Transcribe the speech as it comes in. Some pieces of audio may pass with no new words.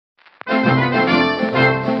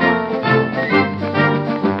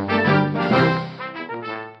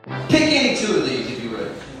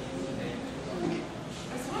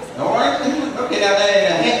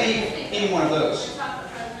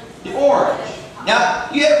Now,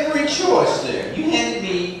 you had a free choice there. You handed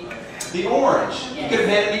me the orange. You could have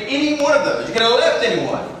handed me any one of those. You could have left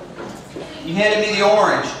anyone. You handed me the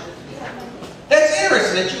orange. That's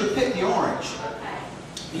interesting that you would pick the orange.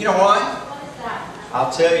 You know why?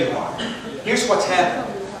 I'll tell you why. Here's what's happened.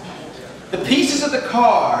 The pieces of the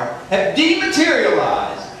card have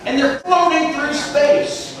dematerialized and they're floating through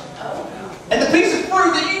space. And the piece of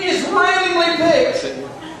fruit that you just randomly picked,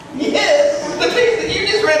 yes, the piece that you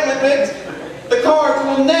just randomly picked, the cards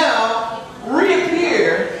will now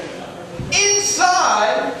reappear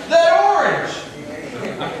inside that orange.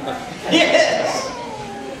 Yes.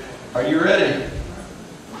 Are you ready?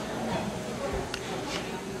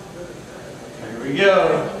 Here we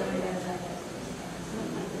go.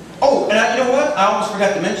 Oh, and you know what? I almost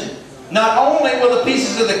forgot to mention. Not only will the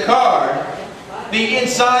pieces of the card be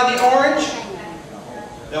inside the orange,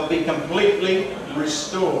 they'll be completely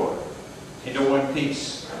restored into one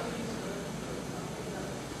piece.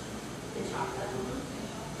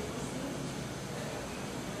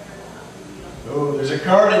 Oh, there's a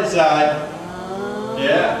card inside.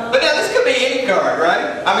 Yeah. But now this could be any card,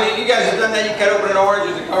 right? I mean, you guys have done that. You cut open an orange,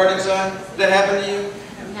 there's a card inside. Did that happen to you?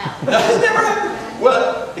 No. No, it's never happened.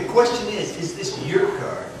 Well, the question is this your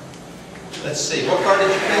card? Let's see. What card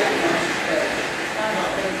did you pick?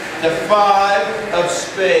 The 5 of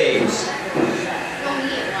spades.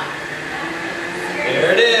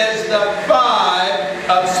 There it is. The 5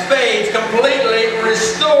 of spades completely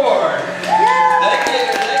restored. Thank you.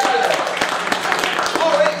 Thank you.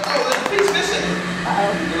 Oh, wait. Oh, there's a piece missing.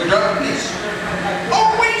 You would drop a piece.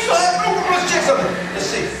 Oh, wait. You still have. Oh, let's check something. Let's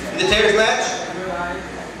see. The tears match?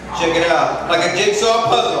 Check it out. Like a jigsaw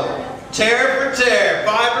puzzle. Tear for tear.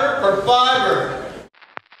 Fiber for fiber.